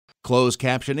Closed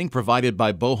captioning provided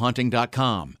by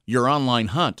bowhunting.com. Your online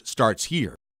hunt starts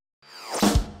here.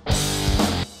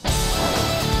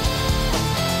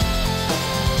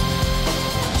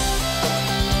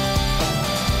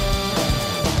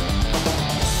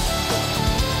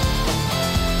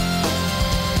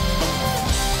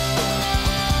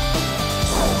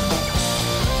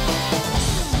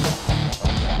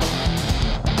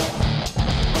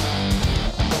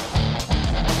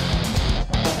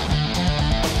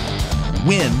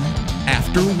 Win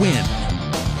after win,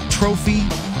 trophy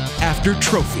after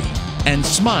trophy, and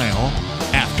smile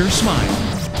after smile.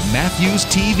 Mathews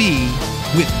TV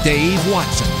with Dave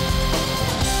Watson.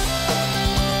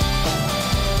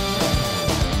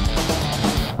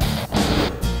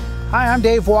 Hi, I'm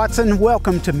Dave Watson.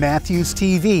 Welcome to Mathews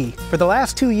TV. For the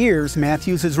last 2 years,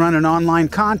 Mathews has run an online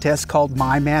contest called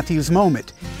My Mathews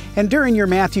Moment. And during your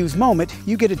Mathews Moment,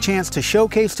 you get a chance to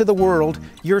showcase to the world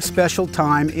your special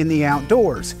time in the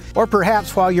outdoors. Or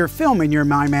perhaps while you're filming your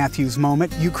My Mathews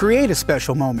Moment, you create a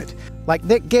special moment, like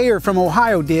Nick Gayer from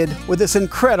Ohio did with this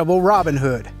incredible Robin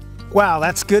Hood. Wow,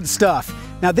 that's good stuff.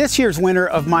 Now this year's winner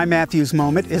of My Mathews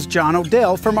Moment is John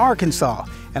Odell from Arkansas,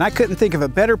 and I couldn't think of a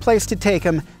better place to take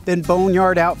him than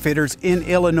Boneyard Outfitters in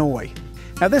Illinois.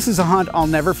 Now this is a hunt I'll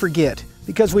never forget,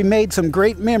 because we made some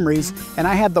great memories and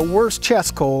I had the worst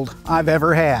chest cold I've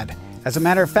ever had. As a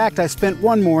matter of fact, I spent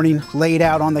one morning laid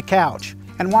out on the couch.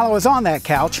 And while I was on that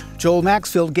couch, Joel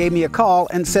Maxfield gave me a call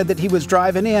and said that he was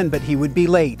driving in, but he would be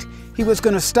late. He was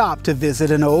going to stop to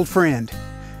visit an old friend.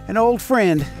 An old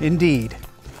friend, indeed.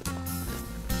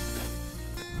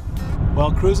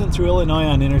 Well, cruising through Illinois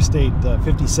on Interstate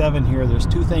 57 here, there's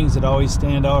two things that always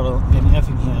stand out in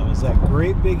Effingham. Is that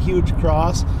great big huge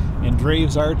cross and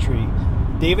Draves Archery.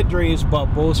 David Draves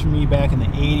bought bows for me back in the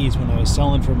 80s when I was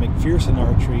selling for McPherson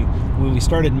Archery. When we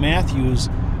started Mathews,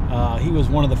 he was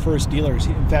one of the first dealers.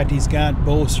 In fact, he's got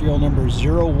bow serial number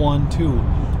 012.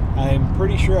 I'm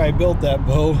pretty sure I built that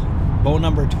bow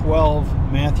number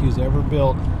 12 Mathews ever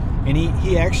built. And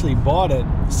he actually bought it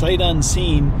sight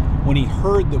unseen when he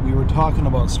heard that we were talking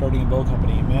about starting a bow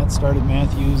company. Matt started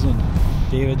Mathews and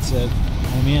David said,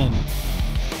 I'm in.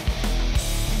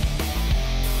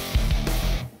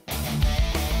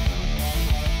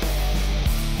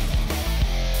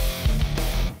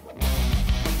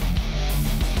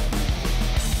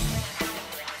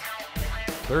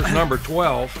 There's number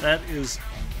 12. That is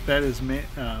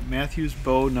Mathews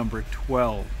bow number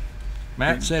 12.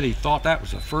 Matt said he thought that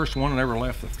was the first one that ever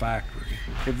left the factory.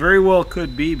 It very well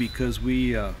could be, because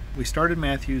we started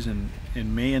Mathews in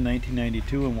May of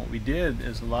 1992, and what we did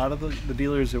is a lot of the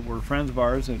dealers that were friends of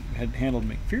ours that had handled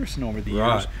McPherson over the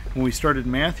years, when we started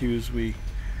Mathews, we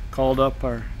called up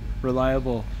our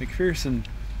reliable McPherson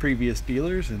previous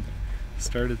dealers and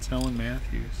started selling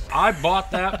Mathews. I bought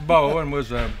that bow and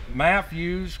was a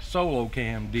Mathews solo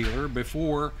cam dealer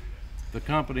before the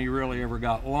company really ever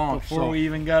got launched. Before we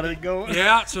even got it going.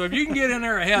 Yeah, so if you can get in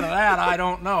there ahead of that, I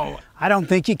don't know. I don't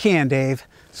think you can, Dave.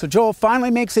 So Joel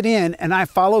finally makes it in, and I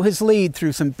follow his lead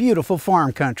through some beautiful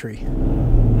farm country.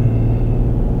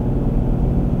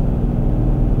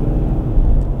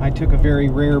 I took a very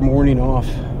rare morning off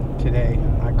today.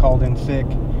 I called in sick.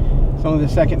 It's only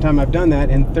the second time I've done that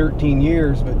in 13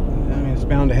 years, but I mean, it's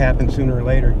bound to happen sooner or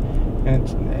later.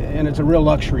 And it's a real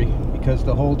luxury, because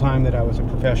the whole time that I was a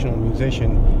professional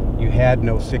musician, you had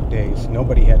no sick days.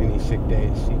 Nobody had any sick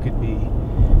days. You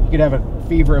could have a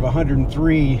fever of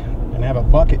 103 and have a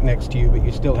bucket next to you, but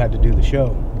you still had to do the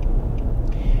show.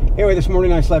 Anyway, this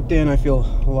morning I slept in. I feel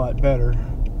a lot better.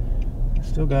 I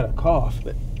still got a cough,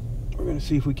 but we're going to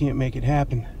see if we can't make it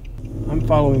happen. I'm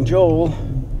following Joel,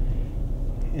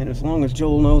 and as long as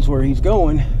Joel knows where he's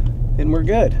going, then we're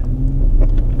good.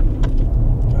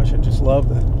 Gosh, I just love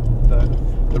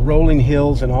the rolling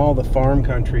hills and all the farm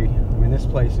country. I mean, this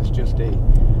place is just a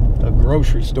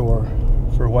grocery store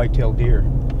for whitetail deer.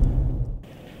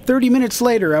 30 minutes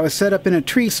later, I was set up in a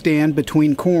tree stand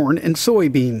between corn and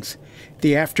soybeans.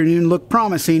 The afternoon looked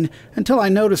promising until I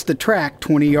noticed the track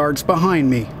 20 yards behind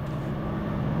me.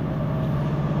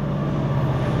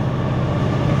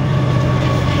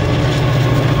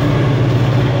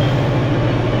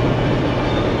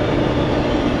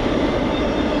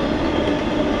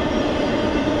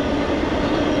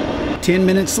 Ten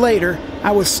minutes later, I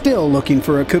was still looking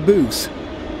for a caboose.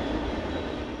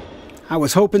 I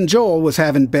was hoping Joel was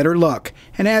having better luck,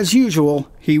 and as usual,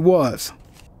 he was.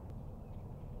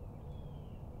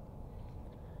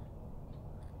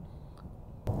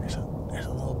 There's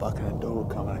a little buck and a doe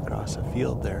coming across the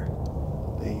field there.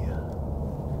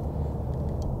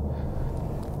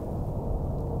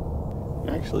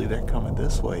 Actually, they're coming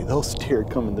this way. Those deer are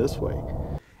coming this way.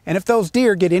 And if those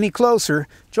deer get any closer,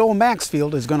 Joel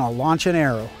Maxfield is going to launch an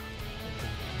arrow.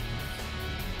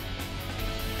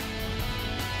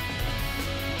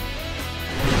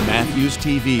 Mathews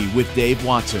TV with Dave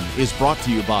Watson is brought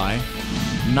to you by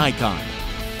Nikon,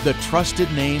 the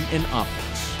trusted name in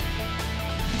optics.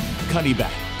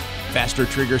 Cunnyback, faster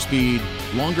trigger speed,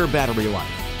 longer battery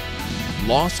life.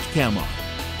 Lost Camo,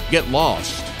 get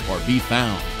lost or be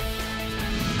found.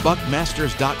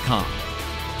 Buckmasters.com,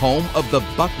 home of the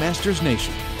Buckmasters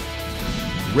Nation.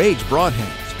 Rage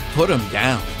Broadheads, put 'em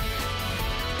down.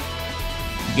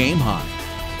 Game High,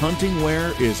 hunting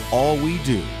wear is all we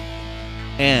do.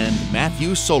 And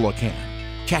Mathews Solo Cam,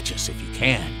 catch us if you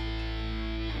can.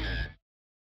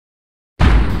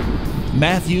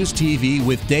 Mathews TV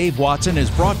with Dave Watson is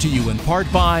brought to you in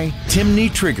part by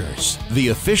Timney Triggers, the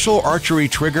official archery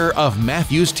trigger of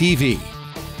Mathews TV.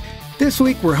 This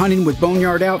week we're hunting with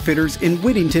Boneyard Outfitters in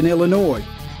Whittington, Illinois.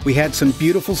 We had some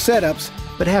beautiful setups,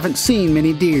 but haven't seen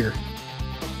many deer.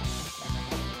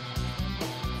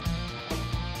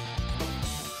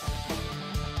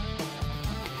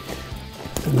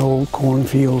 An old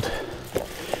cornfield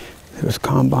that was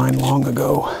combined long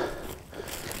ago.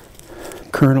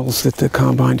 Kernels that the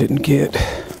combine didn't get,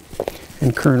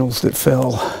 and kernels that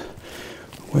fell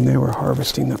when they were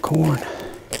harvesting the corn.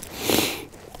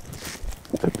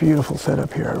 It's a beautiful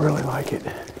setup here. I really like it.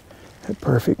 A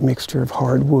perfect mixture of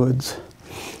hardwoods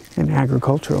and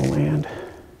agricultural land.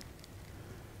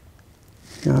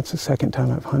 You know, it's the second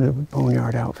time I've hunted with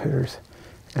Boneyard Outfitters,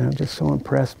 and I'm just so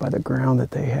impressed by the ground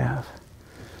that they have.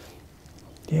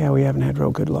 Yeah, we haven't had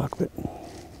real good luck, but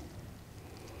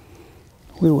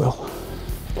we will.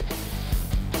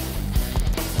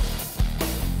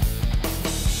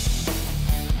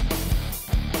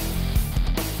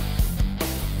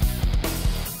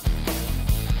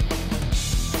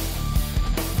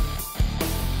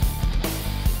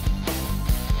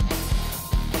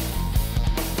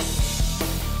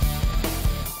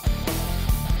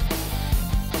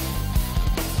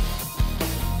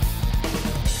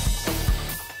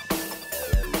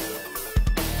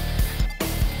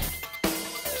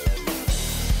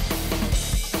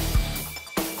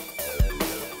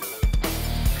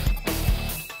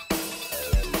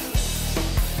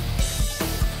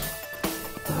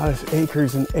 There's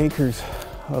acres and acres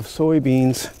of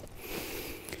soybeans,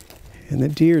 and the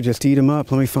deer just eat them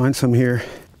up. Let me find some here.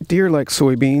 Deer like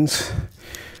soybeans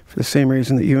for the same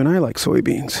reason that you and I like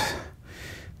soybeans.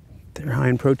 They're high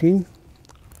in protein.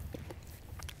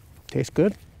 Tastes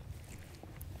good.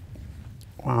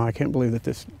 Wow, I can't believe that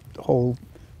this whole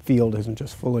field isn't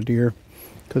just full of deer,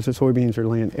 because the soybeans are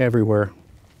laying everywhere.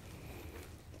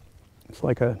 It's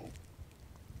like a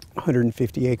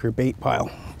 150-acre bait pile.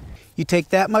 You take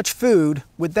that much food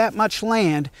with that much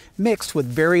land mixed with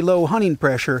very low hunting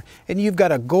pressure, and you've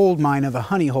got a gold mine of a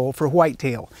honey hole for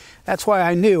whitetail. That's why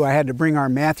I knew I had to bring our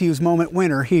Mathews Moment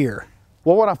winner here.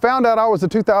 Well, when I found out I was the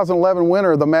 2011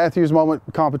 winner of the Mathews Moment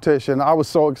competition, I was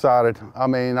so excited. I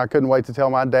mean, I couldn't wait to tell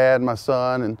my dad and my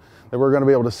son and that we're going to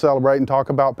be able to celebrate and talk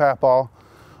about Papaw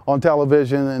on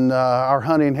television and our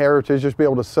hunting heritage, just be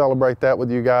able to celebrate that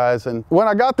with you guys. And when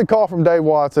I got the call from Dave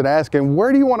Watson asking,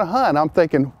 where do you want to hunt? I'm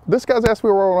thinking, this guy's asked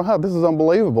me where I want to hunt. This is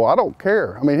unbelievable. I don't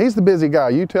care. I mean, he's the busy guy.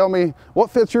 You tell me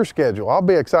what fits your schedule. I'll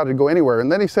be excited to go anywhere.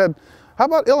 And then he said, how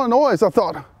about Illinois? I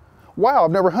thought, wow,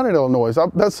 I've never hunted Illinois.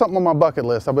 That's something on my bucket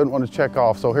list I've been wanting to check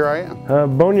off, so here I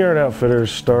am. Boneyard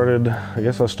Outfitters started, I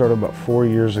guess I started about 4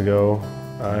 years ago.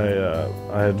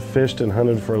 I had fished and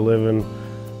hunted for a living,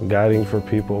 guiding for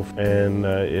people, and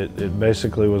it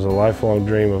basically was a lifelong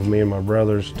dream of me and my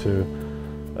brothers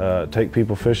to take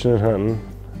people fishing and hunting,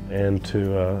 and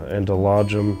to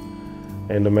lodge them,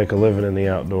 and to make a living in the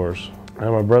outdoors.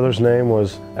 My brother's name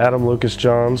was Adam Lucas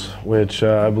Johns, which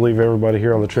I believe everybody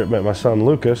here on the trip met my son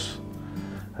Lucas.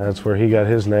 That's where he got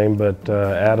his name, but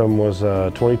Adam was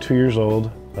 22 years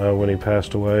old when he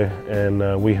passed away,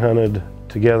 and we hunted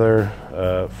together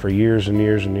for years and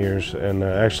years and years. And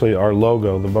actually our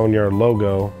logo, the Boneyard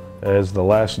logo, is the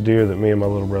last deer that me and my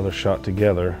little brother shot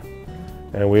together.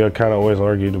 And we kind of always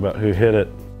argued about who hit it.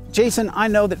 Jason, I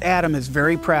know that Adam is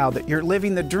very proud that you're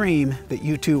living the dream that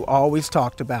you two always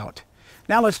talked about.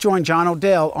 Now let's join John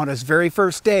Odell on his very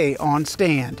first day on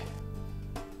stand.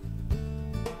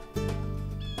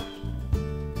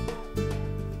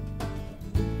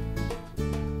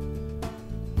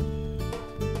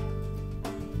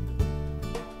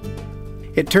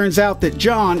 It turns out that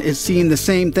John is seeing the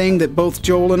same thing that both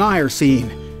Joel and I are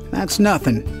seeing. That's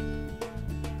nothing.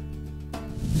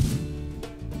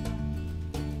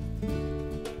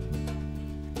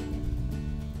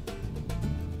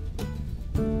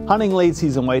 Hunting late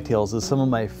season whitetails is some of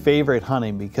my favorite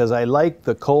hunting because I like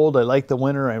the cold, I like the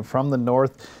winter. I'm from the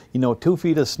north, you know, 2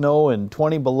 feet of snow and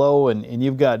 20 below, and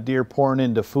you've got deer pouring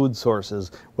into food sources,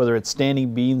 whether it's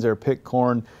standing beans or picked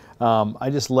corn. I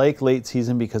just like late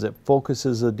season because it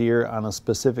focuses the deer on a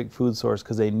specific food source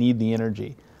because they need the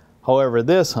energy. However,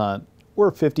 this hunt,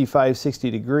 we're 55,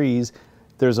 60 degrees.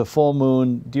 There's a full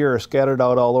moon, deer are scattered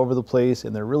out all over the place,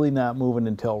 and they're really not moving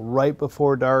until right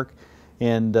before dark,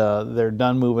 and they're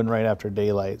done moving right after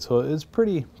daylight. So it's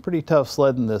pretty tough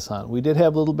sledding this hunt. We did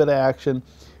have a little bit of action.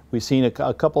 We've seen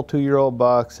a couple 2-year-old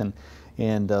bucks and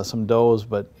some does,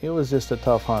 but it was just a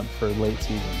tough hunt for late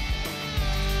season.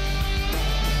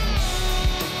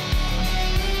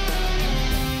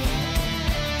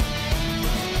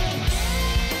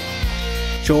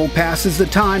 Joel passes the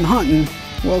time hunting,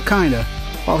 well kinda,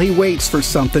 while he waits for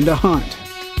something to hunt.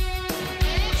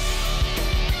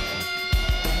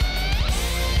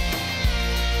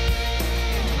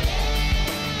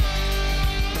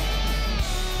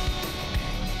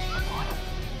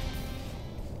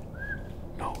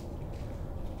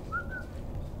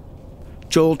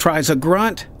 Joel tries a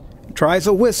grunt, tries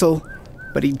a whistle,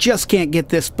 but he just can't get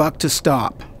this buck to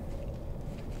stop.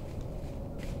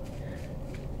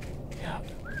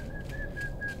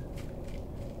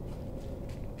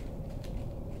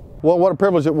 Well, what a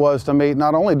privilege it was to meet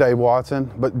not only Dave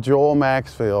Watson, but Joel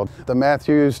Maxfield. The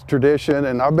Mathews tradition,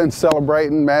 and I've been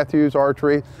celebrating Mathews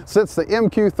archery since the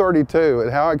MQ-32,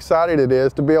 and how excited it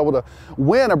is to be able to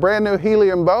win a brand new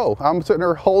helium bow. I'm sitting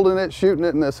there holding it, shooting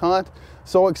it in this hunt.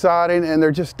 So exciting, and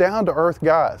they're just down-to-earth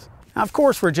guys. Now, of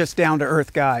course we're just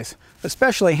down-to-earth guys,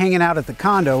 especially hanging out at the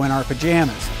condo in our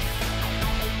pajamas.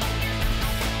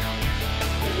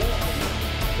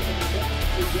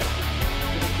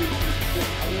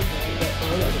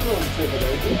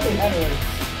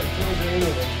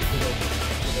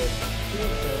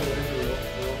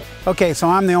 Okay, so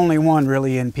I'm the only one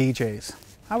really in PJs.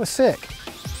 I was sick.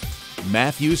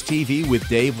 Mathews TV with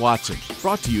Dave Watson,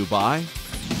 brought to you by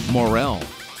Morrell,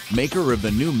 maker of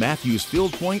the new Mathews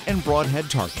Field Point and Broadhead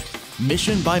target.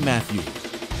 Mission by Mathews.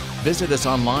 Visit us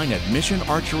online at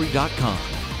missionarchery.com.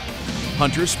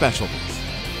 Hunter Specialties,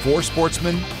 for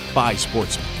sportsmen, by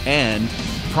sportsmen. And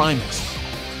Primus,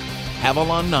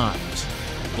 Avalon Knives,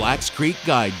 Blacks Creek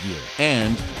Guide Gear,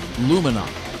 and Luminon.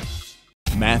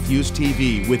 Mathews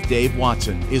TV with Dave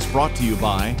Watson is brought to you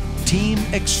by Team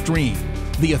Extreme,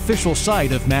 the official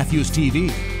site of Mathews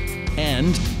TV,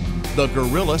 and the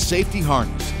Gorilla Safety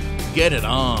Harness. Get it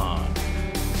on.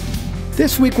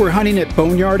 This week we're hunting at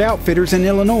Boneyard Outfitters in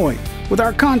Illinois with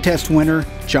our contest winner,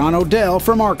 John Odell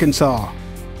from Arkansas.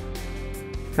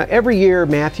 Now, every year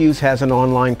Mathews has an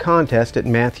online contest at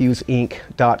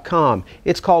MathewsInc.com.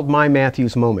 It's called My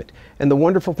Mathews Moment. And the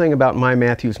wonderful thing about My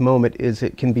Mathews Moment is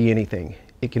it can be anything.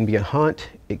 It can be a hunt,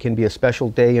 it can be a special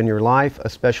day in your life, a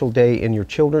special day in your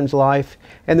children's life,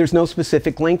 and there's no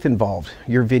specific length involved.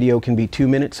 Your video can be 2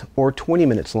 minutes or 20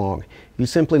 minutes long. You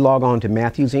simply log on to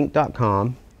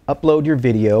MathewsInc.com, upload your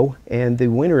video, and the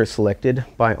winner is selected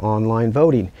by online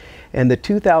voting. And the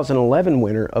 2011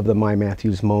 winner of the My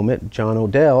Mathews Moment, John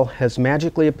Odell, has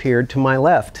magically appeared to my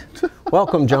left.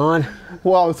 Welcome, John.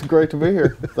 Well, it's great to be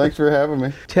here. Thanks for having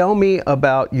me. Tell me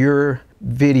about your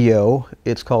video.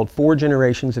 It's called 4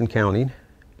 Generations and Counting,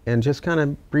 and just kind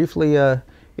of briefly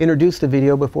introduce the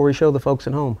video before we show the folks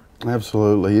at home.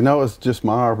 Absolutely. You know, it's just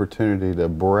my opportunity to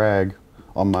brag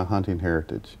on my hunting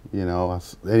heritage. You know,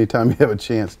 anytime you have a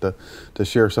chance to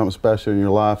share something special in your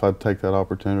life, I'd take that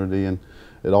opportunity. And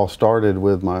it all started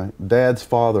with my dad's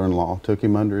father-in-law. Took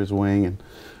him under his wing and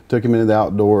took him into the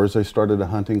outdoors. They started a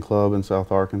hunting club in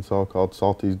South Arkansas called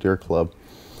Salty's Deer Club.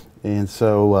 And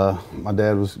so my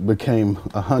dad became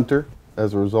a hunter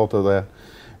as a result of that.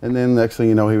 And then next thing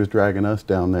you know, he was dragging us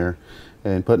down there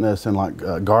and putting us in like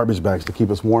garbage bags to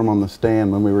keep us warm on the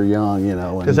stand when we were young, you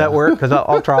know. Does that work? Because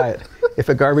I'll try it. If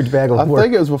a garbage bag will work. I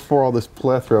think it was before all this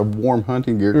plethora of warm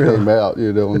hunting gear came out,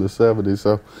 you know, in the 70s.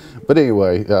 So, but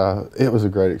anyway, it was a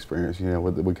great experience, you know.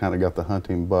 We kind of got the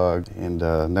hunting bug. And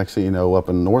next thing you know, up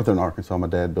in northern Arkansas, my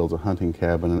dad builds a hunting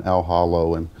cabin in Owl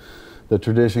Hollow, and the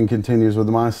tradition continues with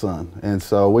my son. And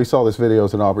so we saw this video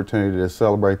as an opportunity to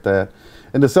celebrate that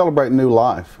and to celebrate new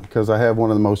life, because I have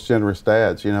one of the most generous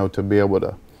dads, you know, to be able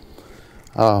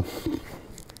to.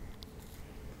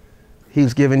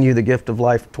 He's given you the gift of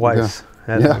life twice.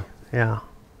 Yeah. Yeah,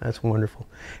 that's wonderful.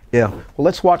 Yeah, well,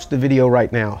 let's watch the video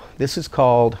right now. This is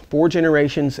called 4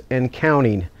 Generations and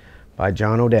Counting by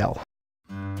John Odell.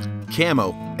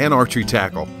 Camo and archery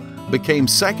tackle became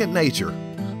second nature,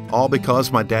 all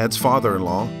because my dad's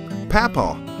father-in-law,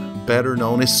 Papa, better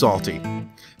known as Salty.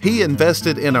 He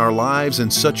invested in our lives in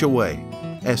such a way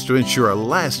as to ensure a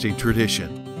lasting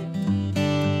tradition.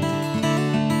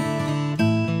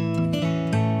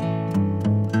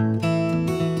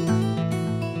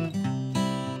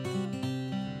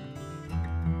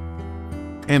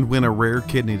 And when a rare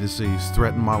kidney disease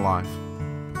threatened my life,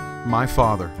 my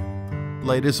father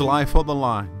laid his life on the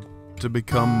line to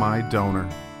become my donor.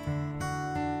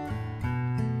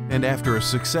 And after a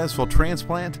successful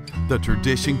transplant, the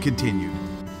tradition continued.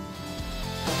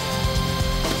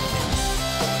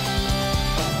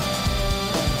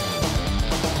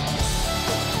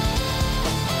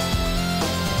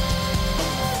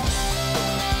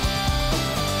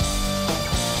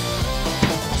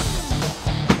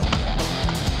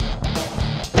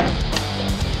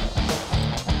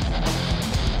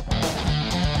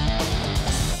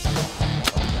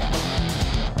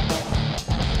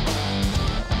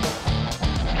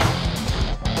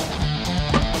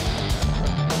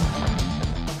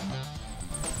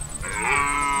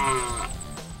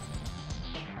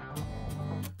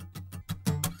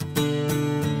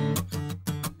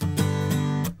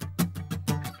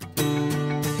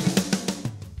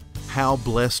 How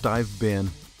blessed I've been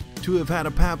to have had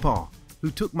a papa who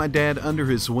took my dad under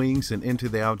his wings and into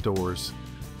the outdoors,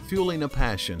 fueling a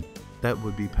passion that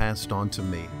would be passed on to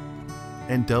me.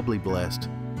 And doubly blessed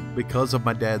because of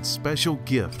my dad's special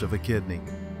gift of a kidney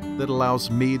that allows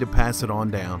me to pass it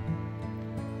on down.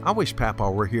 I wish papa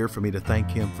were here for me to thank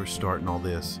him for starting all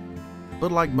this.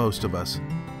 But like most of us,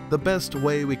 the best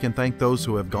way we can thank those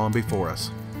who have gone before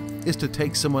us is to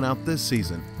take someone out this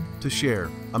season to share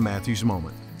a Mathews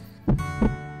moment.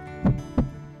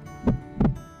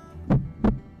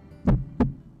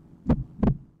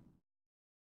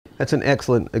 That's an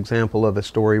excellent example of a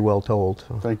story well told.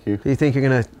 So, thank you. Do you think you're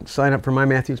going to sign up for My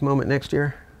Mathews Moment next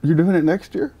year? You're doing it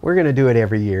next year? We're going to do it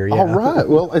every year, yeah. All right.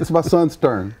 Well, it's my son's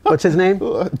turn. What's his name?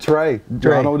 Trey.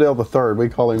 John Odell III. We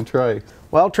call him Trey.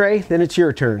 Well, Trey, then it's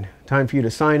your turn. Time for you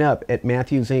to sign up at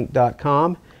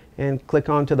MathewsInc.com and click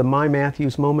onto the My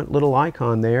Mathews Moment little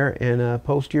icon there and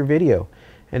post your video.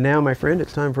 And now, my friend,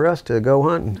 it's time for us to go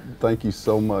hunting. Thank you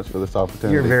so much for this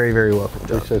opportunity. You're very, very welcome,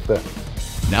 John. Appreciate that.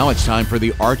 Now it's time for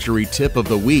the archery tip of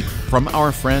the week from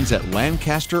our friends at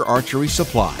Lancaster Archery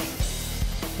Supply.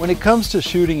 When it comes to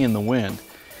shooting in the wind,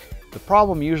 the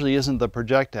problem usually isn't the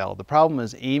projectile. The problem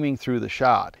is aiming through the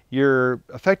shot. Your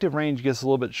effective range gets a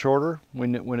little bit shorter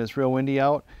when it's real windy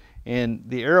out, and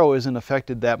the arrow isn't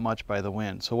affected that much by the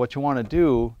wind. So what you want to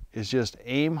do is just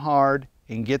aim hard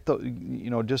and get the,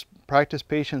 just practice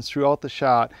patience throughout the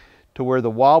shot to where the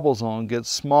wobble zone gets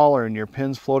smaller and your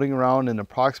pin's floating around in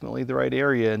approximately the right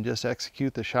area, and just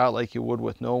execute the shot like you would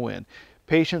with no wind.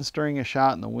 Patience during a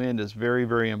shot in the wind is very,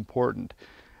 very important.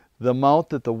 The amount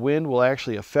that the wind will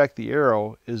actually affect the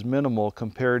arrow is minimal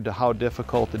compared to how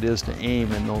difficult it is to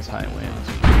aim in those high winds.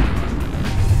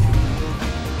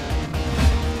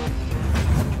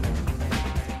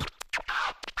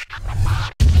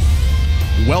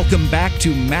 Welcome back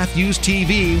to Mathews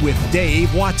TV with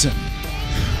Dave Watson.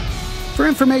 For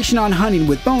information on hunting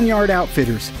with Boneyard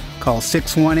Outfitters, call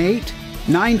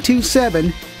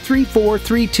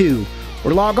 618-927-3432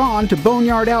 or log on to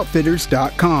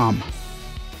boneyardoutfitters.com.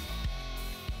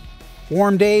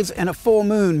 Warm days and a full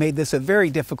moon made this a very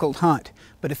difficult hunt,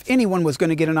 but if anyone was going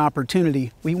to get an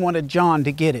opportunity, we wanted John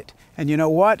to get it. And you know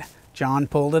what? John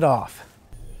pulled it off.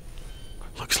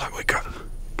 Looks like we got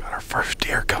our first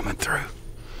deer coming through.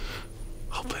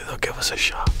 Hopefully they'll give us a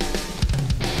shot.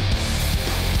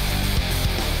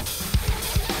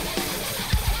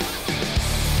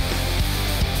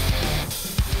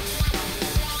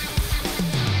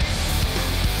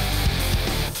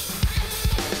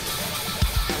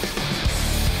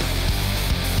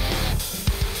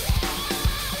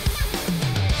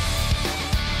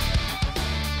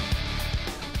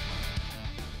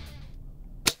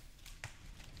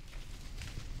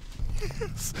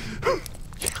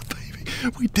 Yeah, baby,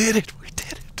 we did it.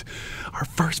 Our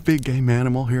first big game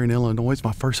animal here in Illinois.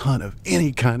 My first hunt of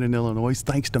any kind in Illinois,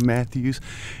 thanks to Mathews.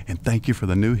 And thank you for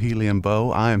the new helium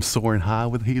bow. I am soaring high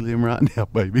with helium right now,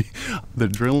 baby. The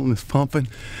adrenaline is pumping.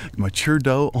 Mature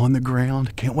doe on the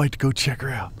ground. Can't wait to go check her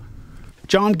out.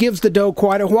 John gives the doe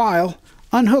quite a while,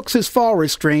 unhooks his fall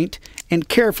restraint, and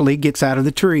carefully gets out of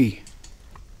the tree.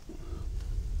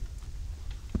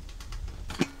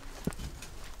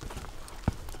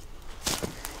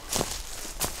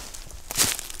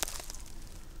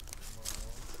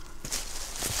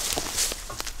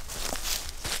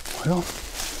 Well,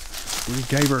 we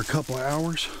gave her a couple of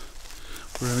hours.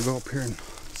 We're gonna go up here and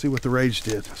see what the rage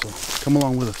did, so come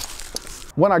along with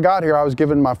us. When I got here, I was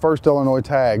given my first Illinois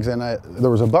tags, and there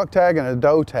was a buck tag and a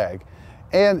doe tag.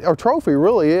 And our trophy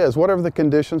really is whatever the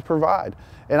conditions provide.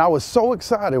 And I was so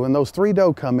excited when those 3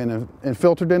 doe come in and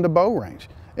filtered into bow range,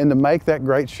 and to make that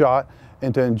great shot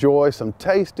and to enjoy some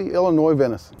tasty Illinois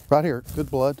venison. Right here,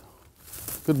 good blood.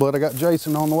 Good blood. I got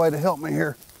Jason on the way to help me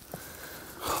here.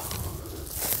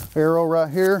 Arrow right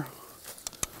here.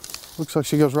 Looks like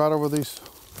she goes right over these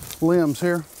limbs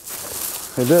here.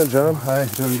 How you doing, John? Hey,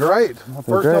 doing great. My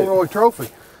first Illinois trophy.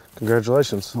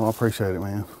 Congratulations. Well, I appreciate it,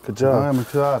 man. Good job. I am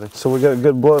excited. So we got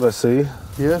good blood, I see.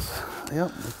 Yes.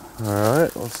 Yep. All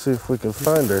right, let's see if we can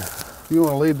find her. You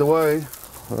want to lead the way?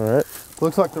 All right.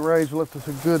 Looks like the rage left us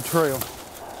a good trail.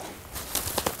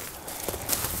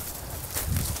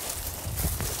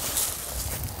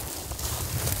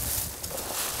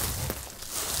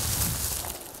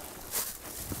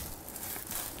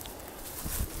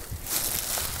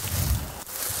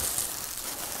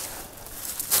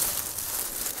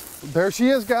 There she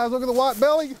is, guys. Look at the white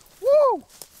belly. Woo!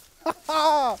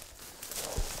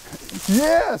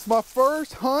 Yes, my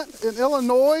first hunt in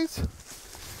Illinois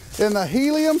in the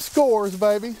helium scores,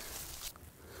 baby.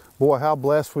 Boy, how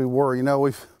blessed we were. You know,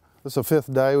 this is the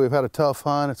 5th day. We've had a tough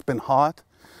hunt. It's been hot.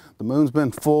 The moon's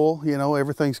been full. You know,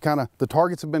 everything's the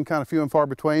targets have been kind of few and far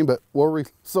between, but were we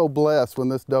so blessed when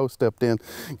this doe stepped in,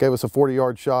 gave us a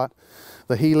 40-yard shot.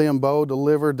 The helium bow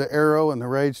delivered the arrow and the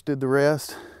rage did the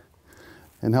rest.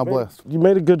 And how blessed. You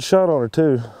made a good shot on her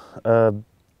too.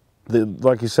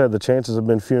 Like you said, the chances have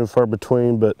been few and far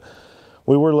between, but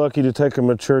we were lucky to take a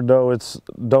mature doe.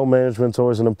 Doe management's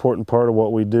always an important part of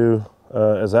what we do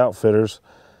as outfitters.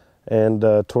 And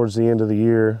towards the end of the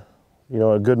year, you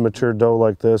know, a good mature doe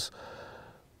like this,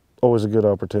 always a good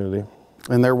opportunity.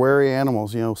 And they're wary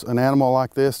animals. You know, an animal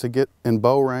like this to get in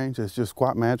bow range is just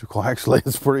quite magical. Actually,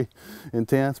 it's pretty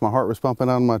intense. My heart was pumping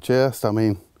out of my chest. I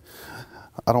mean,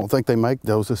 I don't think they make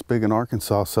does this big in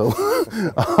Arkansas, so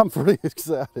I'm pretty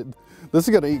excited. This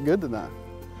is gonna eat good tonight.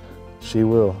 She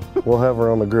will. We'll have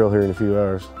her on the grill here in a few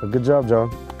hours. Well, good job,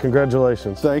 John.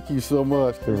 Congratulations. Thank you so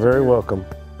much. You're very welcome.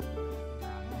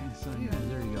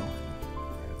 There you go.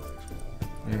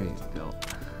 There you go.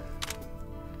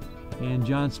 And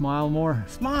John, smile more.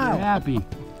 Smile. You're happy.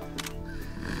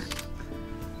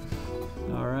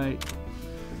 All right.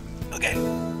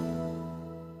 Okay.